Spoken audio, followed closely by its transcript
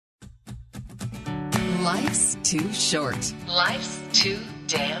Life's too short. Life's too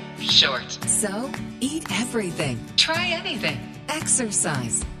damn short. So, eat everything. Try anything.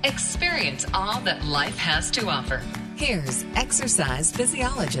 Exercise. Experience all that life has to offer. Here's exercise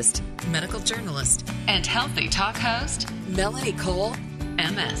physiologist, medical journalist, and healthy talk host, Melanie Cole,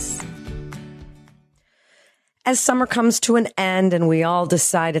 MS. As summer comes to an end and we all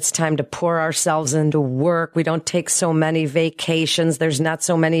decide it's time to pour ourselves into work, we don't take so many vacations. There's not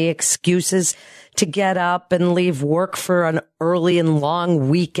so many excuses to get up and leave work for an early and long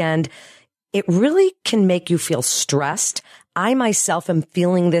weekend. It really can make you feel stressed. I myself am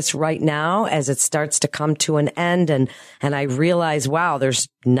feeling this right now as it starts to come to an end and I realize, wow, there's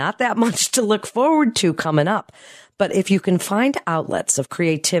not that much to look forward to coming up. But if you can find outlets of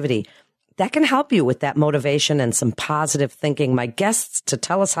creativity, that can help you with that motivation and some positive thinking. My guests to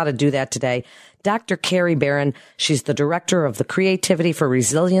tell us how to do that today, Dr. Carrie Barron. She's the director of the Creativity for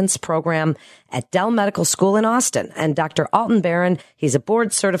Resilience program at Dell Medical School in Austin. And Dr. Alton Barron, he's a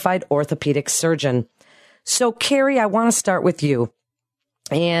board-certified orthopedic surgeon. So, Carrie, I want to start with you.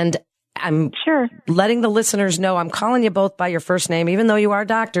 And I'm letting the listeners know I'm calling you both by your first name, even though you are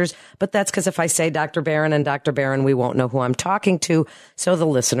doctors. But that's because if I say Dr. Barron and Dr. Barron, we won't know who I'm talking to. So the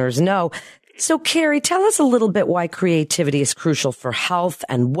listeners know. So, Carrie, tell us a little bit why creativity is crucial for health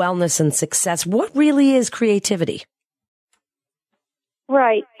and wellness and success. What really is creativity?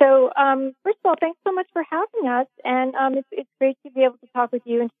 Right. So, first of all, thanks so much for having us. And it's great to be able to talk with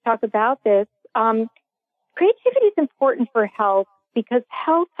you and to talk about this. Creativity is important for health because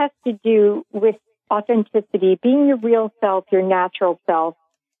health has to do with authenticity, being your real self, your natural self.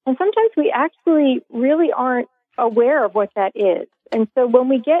 And sometimes we actually really aren't aware of what that is. And so when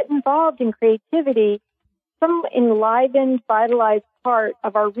we get involved in creativity, some enlivened, vitalized part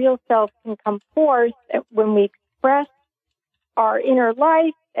of our real self can come forth when we express our inner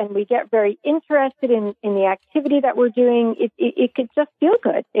life and we get very interested in the activity that we're doing. It could just feel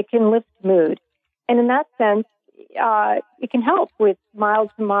good. It can lift mood. And in that sense, it can help with mild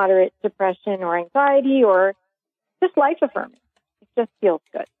to moderate depression or anxiety or just life affirming. It just feels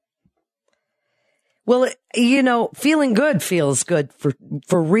good. Well, feeling good feels good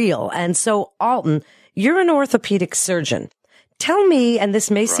for real. And so, Alton, you're an orthopedic surgeon. Tell me, and this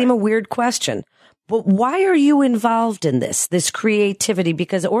may seem a weird question, but why are you involved in this creativity?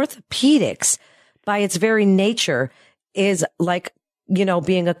 Because orthopedics, by its very nature, is like,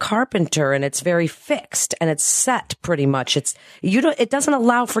 being a carpenter, and it's very fixed and it's set pretty much. It doesn't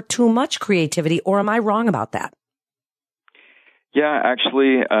allow for too much creativity, or am I wrong about that? Yeah,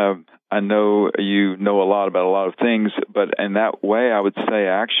 actually, I know you know a lot about a lot of things, but in that way, I would say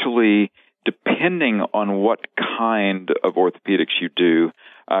actually, depending on what kind of orthopedics you do,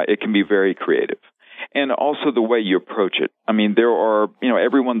 it can be very creative. And also the way you approach it. I mean, there are,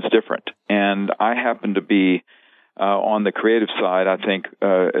 everyone's different. And I happen to be on the creative side, I think,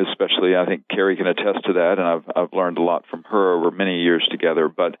 especially, I think Carrie can attest to that, and I've learned a lot from her over many years together.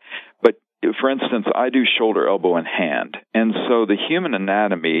 But for instance, I do shoulder, elbow, and hand, and so the human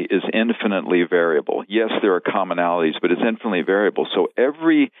anatomy is infinitely variable. Yes, there are commonalities, but it's infinitely variable. So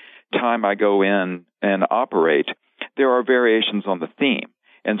every time I go in and operate, there are variations on the theme.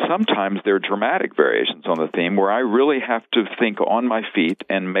 And sometimes there are dramatic variations on the theme where I really have to think on my feet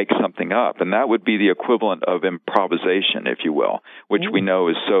and make something up. And that would be the equivalent of improvisation, if you will, which we know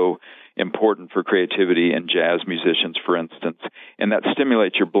is so important for creativity in jazz musicians, for instance. And that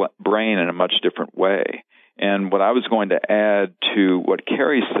stimulates your brain in a much different way. And what I was going to add to what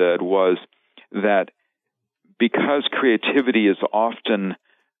Carrie said was that because creativity is often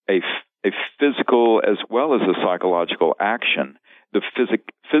a physical as well as a psychological action, the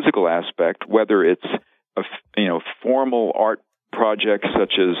physical aspect, whether it's a formal art projects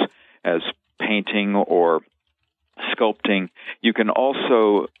such as painting or sculpting, you can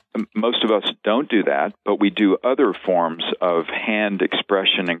also, most of us don't do that, but we do other forms of hand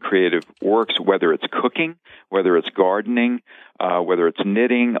expression and creative works, whether it's cooking, whether it's gardening, whether it's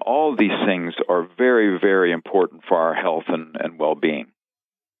knitting. All of these things are very, very important for our health and well-being.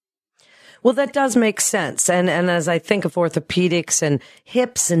 Well, that does make sense. And as I think of orthopedics and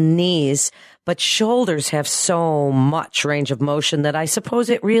hips and knees, but shoulders have so much range of motion that I suppose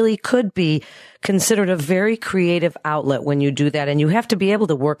it really could be considered a very creative outlet when you do that. And you have to be able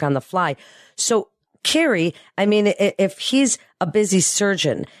to work on the fly. So, Carrie, I mean, if he's a busy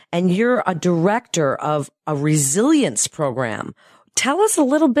surgeon and you're a director of a resilience program, tell us a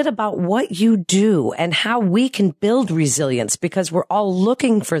little bit about what you do and how we can build resilience, because we're all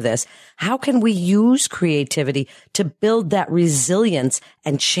looking for this. How can we use creativity to build that resilience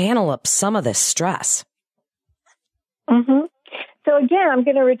and channel up some of this stress? Mm-hmm. So again, I'm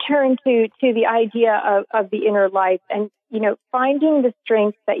going to return to the idea of the inner life and, finding the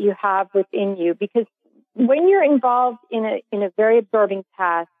strengths that you have within you, because when you're involved in a very absorbing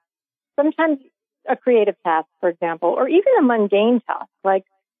task, sometimes a creative task, for example, or even a mundane task like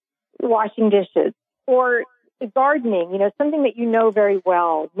washing dishes or gardening, something that you know very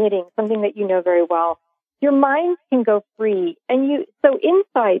well, knitting, something that you know very well, your mind can go free, and so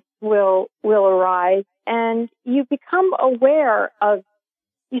insights will arise, and you become aware of.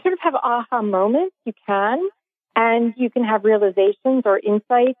 You sort of have aha moments. And you can have realizations or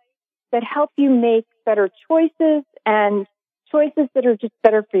insights that help you make better choices and choices that are just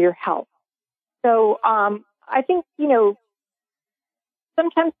better for your health. So I think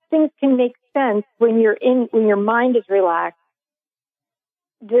sometimes things can make sense when your mind is relaxed.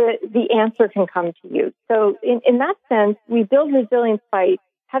 The answer can come to you. So in that sense, we build resilience by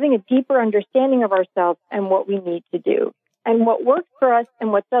having a deeper understanding of ourselves and what we need to do and what works for us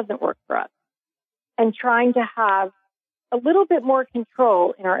and what doesn't work for us, and trying to have a little bit more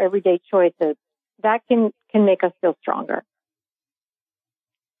control in our everyday choices. That can make us feel stronger.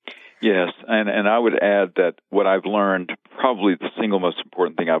 Yes, and I would add that what I've learned, probably the single most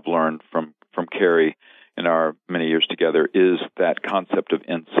important thing I've learned from Carrie in our many years together, is that concept of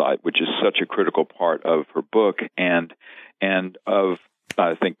insight, which is such a critical part of her book and of,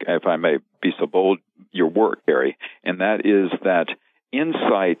 I think, if I may be so bold, your work, Carrie. And that is that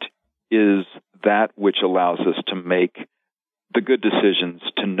insight is that which allows us to make the good decisions,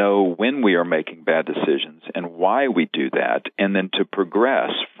 to know when we are making bad decisions and why we do that, and then to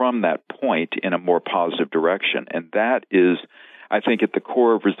progress from that point in a more positive direction. And that is, I think, at the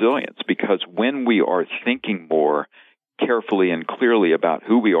core of resilience, because when we are thinking more carefully and clearly about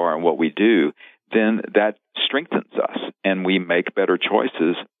who we are and what we do, then that strengthens us and we make better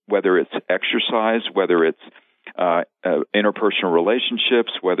choices, whether it's exercise, whether it's interpersonal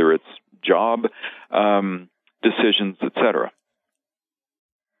relationships, whether it's job decisions, etc.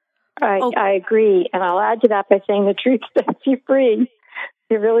 I agree. And I'll add to that by saying the truth sets you free.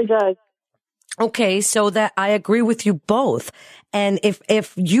 It really does. Okay, so that I agree with you both. And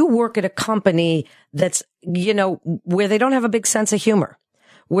if you work at a company that's, where they don't have a big sense of humor,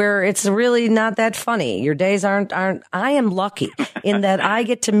 where it's really not that funny, your days aren't, I am lucky in that I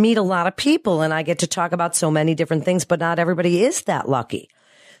get to meet a lot of people and I get to talk about so many different things, but not everybody is that lucky.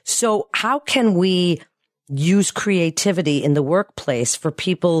 So how can we use creativity in the workplace for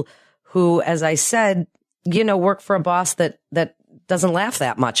people who, as I said, work for a boss that doesn't laugh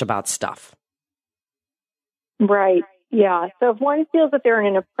that much about stuff? Right. Yeah. So if one feels that they're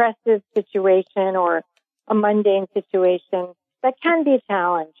in an oppressive situation or a mundane situation, that can be a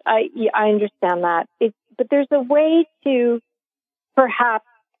challenge. I understand that. But there's a way to perhaps,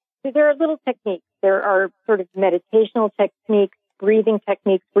 there are little techniques. There are sort of meditational techniques, breathing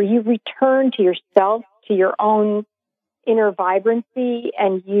techniques where you return to yourself, to your own inner vibrancy,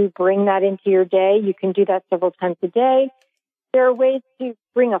 and you bring that into your day. You can do that several times a day. There are ways to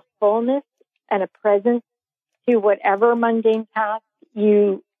bring a fullness and a presence to whatever mundane task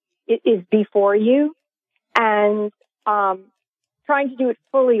is before you, and trying to do it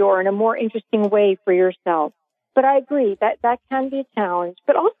fully or in a more interesting way for yourself. But I agree that can be a challenge.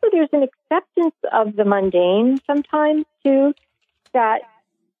 But also there's an acceptance of the mundane sometimes too, that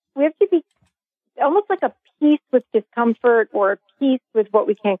we have to be almost like a peace with discomfort, or a peace with what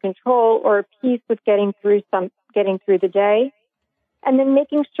we can't control, or a peace with getting through the day. And then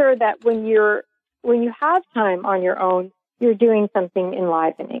making sure that when you have time on your own, you're doing something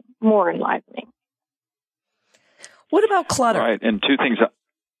more enlivening. What about clutter? Right, and two things.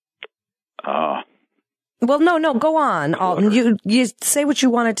 Well, no, go on. You say what you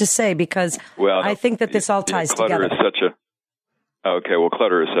wanted to say, because I think that this all ties clutter together.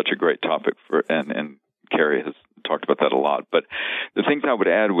 Clutter is such a great topic and Carrie has talked about that a lot. But the things I would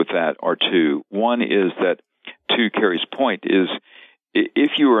add with that are two. One is that, to Carrie's point, is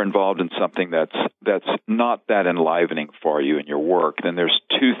if you are involved in something that's not that enlivening for you in your work, then there's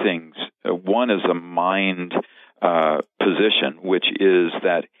two things. One is a mind position, which is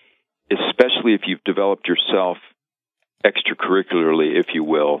that, especially if you've developed yourself extracurricularly, if you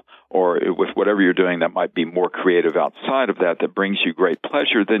will, or with whatever you're doing that might be more creative outside of that brings you great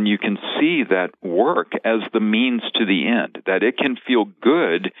pleasure, then you can see that work as the means to the end, that it can feel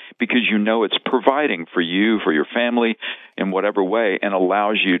good because you know it's providing for you, for your family, in whatever way, and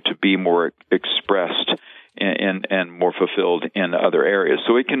allows you to be more expressed and more fulfilled in other areas.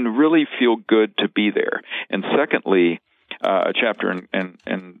 So it can really feel good to be there. And secondly, a chapter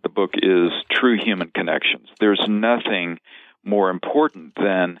in the book is true human connections. There's nothing more important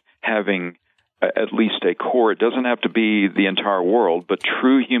than having at least a core. It doesn't have to be the entire world, but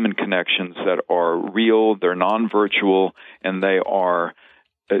true human connections that are real, they're non-virtual, and they are,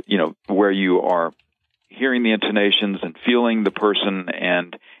 where you are hearing the intonations and feeling the person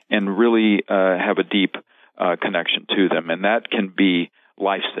and really have a deep connection to them. And that can be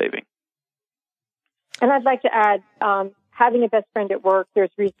life-saving. And I'd like to add, having a best friend at work,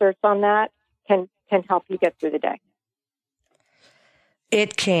 there's research on that, can help you get through the day.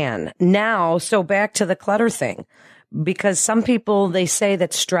 It can. Now, so back to the clutter thing, because some people, they say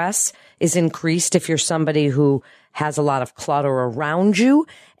that stress is increased if you're somebody who has a lot of clutter around you.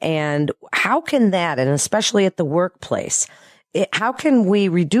 And how can that, and especially at the workplace, how can we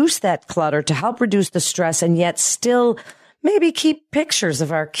reduce that clutter to help reduce the stress and yet still maybe keep pictures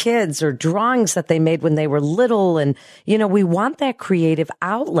of our kids or drawings that they made when they were little? And, we want that creative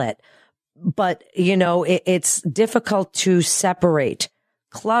outlet, but, it's difficult to separate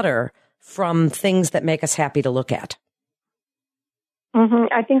clutter from things that make us happy to look at. Mm-hmm.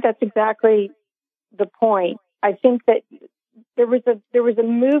 I think that's exactly the point. I think that there was a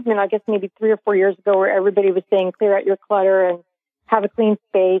movement, I guess maybe 3 or 4 years ago, where everybody was saying clear out your clutter and have a clean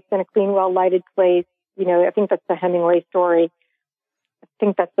space and a clean, well-lighted place. I think that's the Hemingway story. I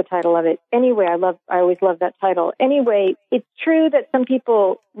think that's the title of it. Anyway, I always love that title. Anyway, it's true that some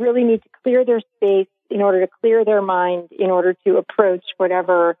people really need to clear their space in order to clear their mind, in order to approach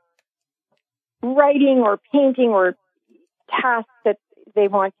whatever writing or painting or task that they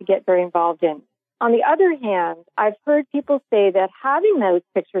want to get very involved in. On the other hand, I've heard people say that having those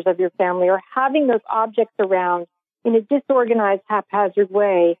pictures of your family or having those objects around in a disorganized, haphazard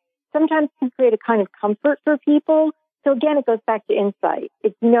way sometimes can create a kind of comfort for people. So again, it goes back to insight.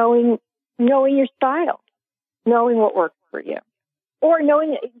 It's knowing your style, knowing what works for you, or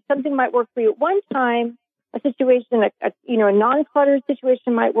knowing that something might work for you at one time. A situation, a non-cluttered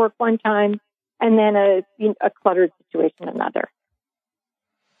situation might work one time, and then a cluttered situation another.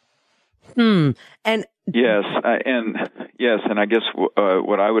 And yes, and I guess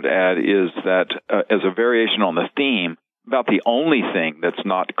what I would add is that as a variation on the theme, about the only thing that's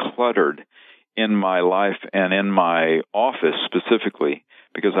not cluttered in my life and in my office specifically,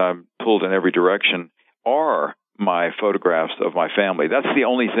 because I'm pulled in every direction, are my photographs of my family. That's the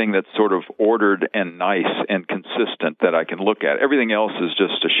only thing that's sort of ordered and nice and consistent that I can look at. Everything else is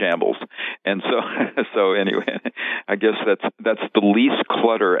just a shambles. And so anyway, I guess that's the least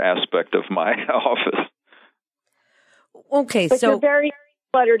clutter aspect of my office. Okay, but you're very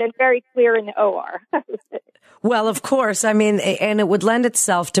cluttered and very clear in the OR. Well, of course. I mean, and it would lend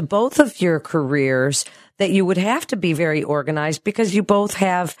itself to both of your careers that you would have to be very organized because you both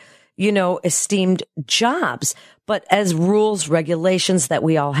have, esteemed jobs. But as rules, regulations that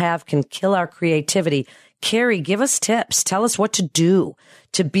we all have can kill our creativity. Carrie, give us tips. Tell us what to do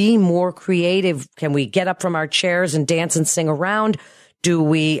to be more creative. Can we get up from our chairs and dance and sing around?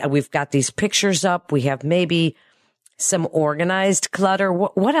 We've got these pictures up. We have maybe some organized clutter.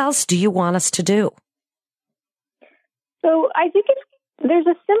 What else do you want us to do? So I think there's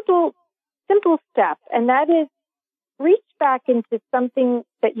a simple step, and that is reach back into something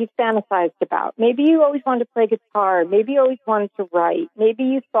that you fantasized about. Maybe you always wanted to play guitar. Maybe you always wanted to write. Maybe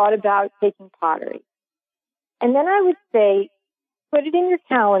you thought about taking pottery. And then I would say, put it in your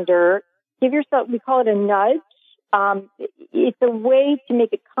calendar. Give yourself, we call it a nudge. It's a way to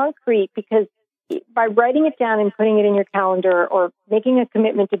make it concrete because by writing it down and putting it in your calendar or making a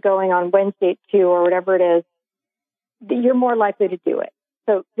commitment to going on Wednesday at 2 or whatever it is, you're more likely to do it.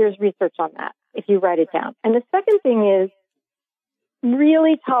 So there's research on that if you write it down. And the second thing is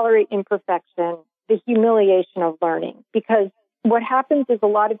really tolerate imperfection, the humiliation of learning, because what happens is a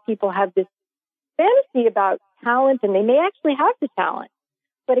lot of people have this fantasy about talent, and they may actually have the talent,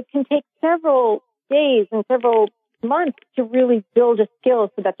 but it can take several days and several months to really build a skill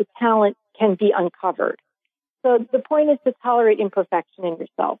so that the talent can be uncovered. So the point is to tolerate imperfection in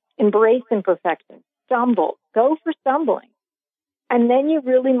yourself, embrace imperfection, stumble, go for stumbling. And then you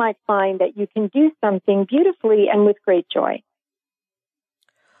really might find that you can do something beautifully and with great joy.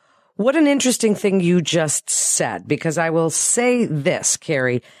 What an interesting thing you just said, because I will say this,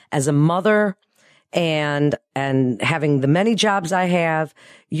 Carrie, as a mother and having the many jobs I have,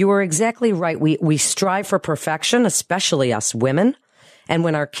 you are exactly right. We strive for perfection, especially us women. And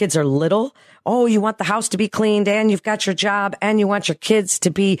when our kids are little, you want the house to be cleaned and you've got your job and you want your kids to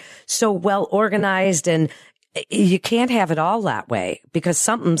be so well organized, and you can't have it all that way because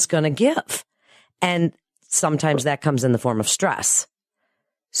something's going to give. And sometimes that comes in the form of stress.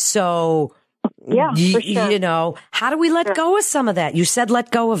 So, yeah, for sure. How do we let go of some of that? You said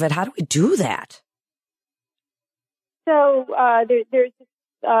let go of it. How do we do that? So there's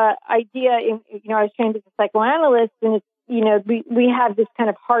idea, I was trained as a psychoanalyst, and it's, we have this kind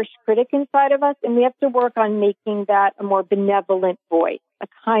of harsh critic inside of us, and we have to work on making that a more benevolent voice, a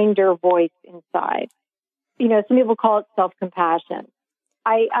kinder voice inside. Some people call it self-compassion.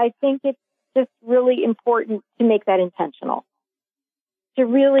 I think it's just really important to make that intentional, to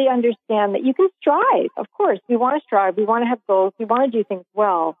really understand that you can strive. Of course, we want to strive. We want to have goals. We want to do things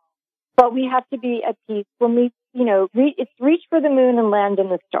well. But we have to be at peace when we, it's reach for the moon and land in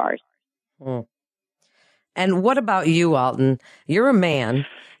the stars. Mm. And what about you, Alton? You're a man,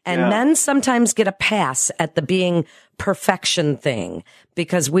 and men sometimes get a pass at the being perfection thing,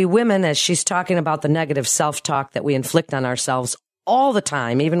 because we women, as she's talking about the negative self-talk that we inflict on ourselves all the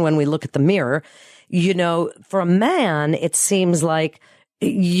time, even when we look at the mirror, for a man, it seems like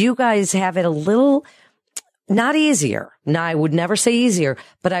you guys have it a little, not easier. Now, I would never say easier,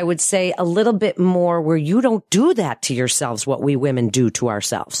 but I would say a little bit more where you don't do that to yourselves, what we women do to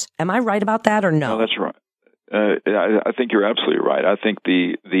ourselves. Am I right about that or no? No, that's right. I think you're absolutely right. I think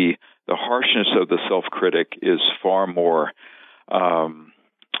the harshness of the self-critic is far more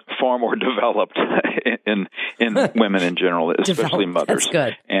developed in women in general, especially mothers. That's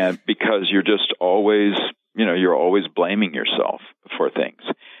good. And because you're just always, you're always blaming yourself for things.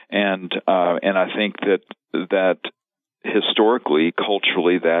 And I think that historically,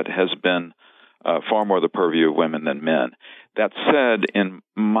 culturally, that has been far more the purview of women than men. That said, in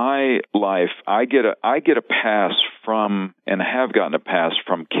my life, I get a pass from, and have gotten a pass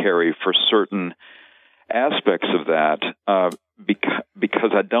from Carrie for certain aspects of that,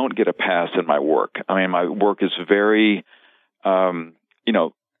 because I don't get a pass in my work. I mean, my work is very,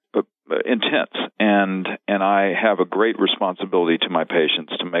 intense, and I have a great responsibility to my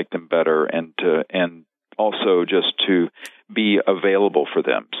patients to make them better, and also just to be available for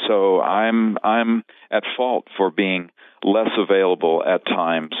them. So I'm at fault for being less available at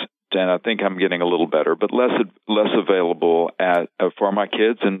times, and I think I'm getting a little better, but less available for my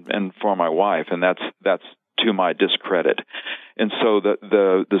kids and for my wife, and that's to my discredit. And so that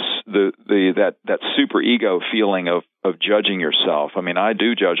super ego feeling of judging yourself. I mean, I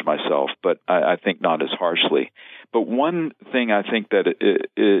do judge myself, but I think not as harshly. But one thing I think that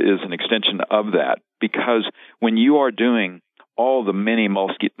is an extension of that, because when you are doing all the many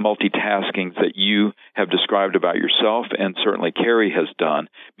multitaskings that you have described about yourself, and certainly Carrie has done,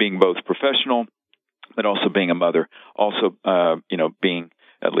 being both professional, but also being a mother, also, being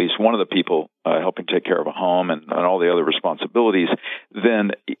at least one of the people helping take care of a home and all the other responsibilities,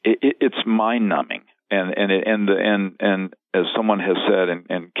 then it's mind-numbing. And as someone has said,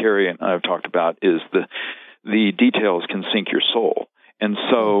 and Carrie and I have talked about, is the details can sink your soul. And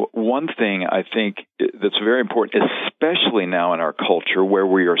so one thing I think that's very important, especially now in our culture where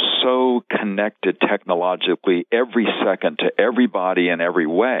we are so connected technologically every second to everybody in every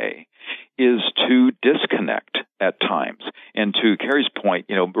way, is to disconnect at times. And to Carrie's point,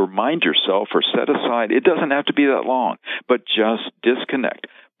 remind yourself or set aside, it doesn't have to be that long, but just disconnect.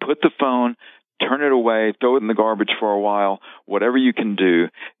 Put the phone, turn it away, throw it in the garbage for a while, whatever you can do.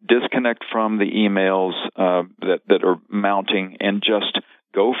 Disconnect from the emails that are mounting, and just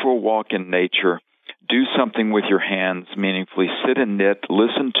go for a walk in nature. Do something with your hands meaningfully. Sit and knit.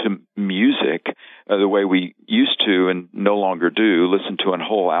 Listen to music the way we used to and no longer do. Listen to a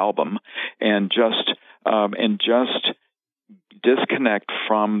whole album, and just disconnect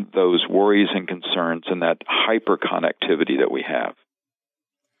from those worries and concerns and that hyper connectivity that we have.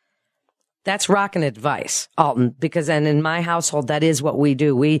 That's rockin' advice, Alton, because then in my household, that is what we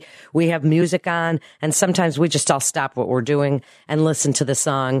do. We have music on, and sometimes we just all stop what we're doing and listen to the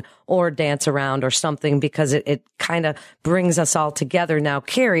song or dance around or something, because it kind of brings us all together. Now,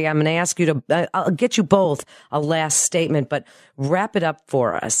 Carrie, I'm going to ask you to, I'll get you both a last statement, but wrap it up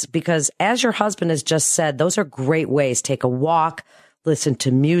for us, because as your husband has just said, those are great ways. Take a walk, listen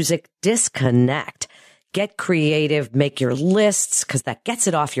to music, disconnect, get creative, make your lists, because that gets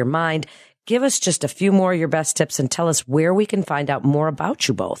it off your mind. Give us just a few more of your best tips and tell us where we can find out more about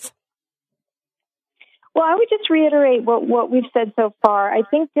you both. Well, I would just reiterate what we've said so far. I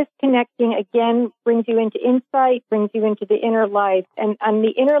think disconnecting, again, brings you into insight, brings you into the inner life. And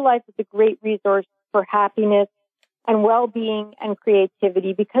the inner life is a great resource for happiness and well-being and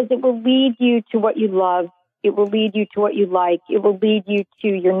creativity, because it will lead you to what you love. It will lead you to what you like. It will lead you to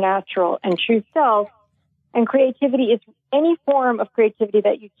your natural and true self. And creativity is any form of creativity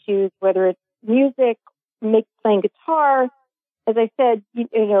that you choose, whether it's music, playing guitar, as I said,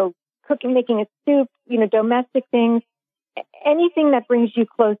 cooking, making a soup, domestic things, anything that brings you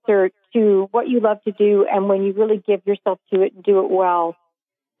closer to what you love to do. And when you really give yourself to it and do it well,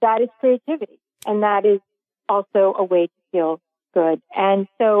 that is creativity. And that is also a way to feel good. And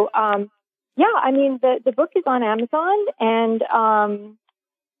so, yeah, I mean, the book is on Amazon, and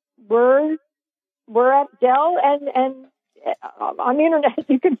we're at Dell and on the internet.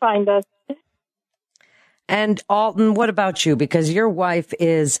 You can find us. And Alton, what about you? Because your wife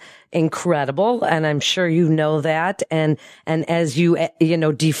is incredible, and I'm sure you know that. And as you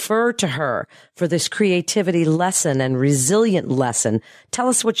defer to her for this creativity lesson and resilient lesson, tell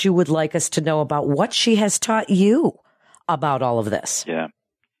us what you would like us to know about what she has taught you about all of this. Yeah.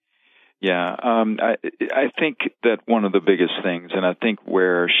 I think that one of the biggest things, and I think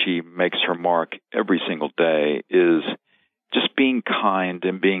where she makes her mark every single day, is just being kind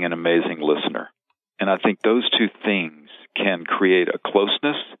and being an amazing listener. And I think those two things can create a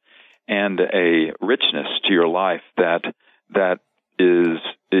closeness and a richness to your life that is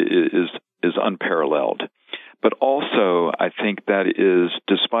unparalleled. But also, I think that is,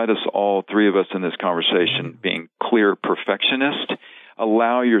 despite us all three of us in this conversation being clear perfectionists,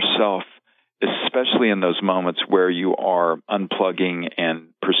 allow yourself, especially in those moments where you are unplugging and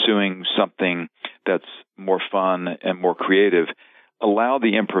pursuing something that's more fun and more creative, allow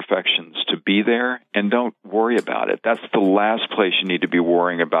the imperfections to be there and don't worry about it. That's the last place you need to be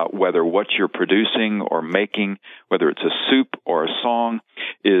worrying about whether what you're producing or making, whether it's a soup or a song,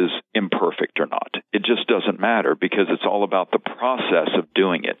 is imperfect or not. It just doesn't matter, because it's all about the process of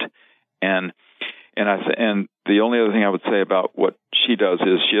doing it. And the only other thing I would say about what she does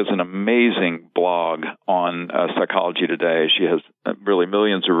is she has an amazing blog on Psychology Today. She has really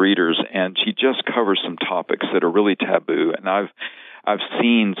millions of readers, and she just covers some topics that are really taboo. And I've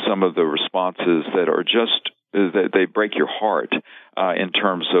seen some of the responses that are just, they break your heart in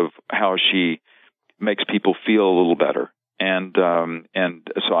terms of how she makes people feel a little better. And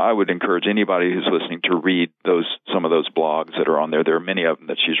so I would encourage anybody who's listening to read some of those blogs that are on there. There are many of them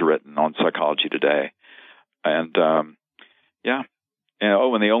that she's written on Psychology Today. And yeah.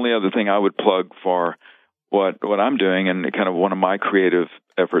 And the only other thing I would plug for what I'm doing, and kind of one of my creative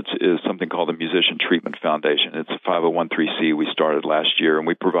efforts, is something called the Musician Treatment Foundation. It's a 501(c)(3) we started last year, and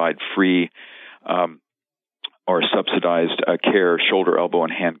we provide free or subsidized care, shoulder, elbow,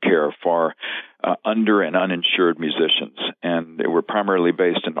 and hand care for under and uninsured musicians. And we're primarily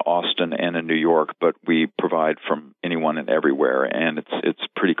based in Austin and in New York, but we provide from anyone and everywhere, and it's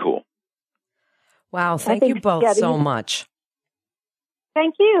pretty cool. Wow, thank you both so much.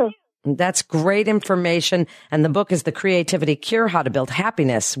 Thank you. That's great information. And the book is The Creativity Cure, How to Build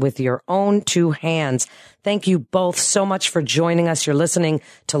Happiness with Your Own Two Hands. Thank you both so much for joining us. You're listening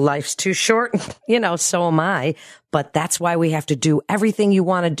to Life's Too Short. So am I. But that's why we have to do everything you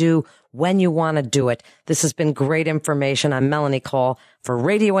want to do when you want to do it. This has been great information. I'm Melanie Cole for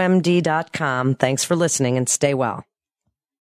RadioMD.com. Thanks for listening, and stay well.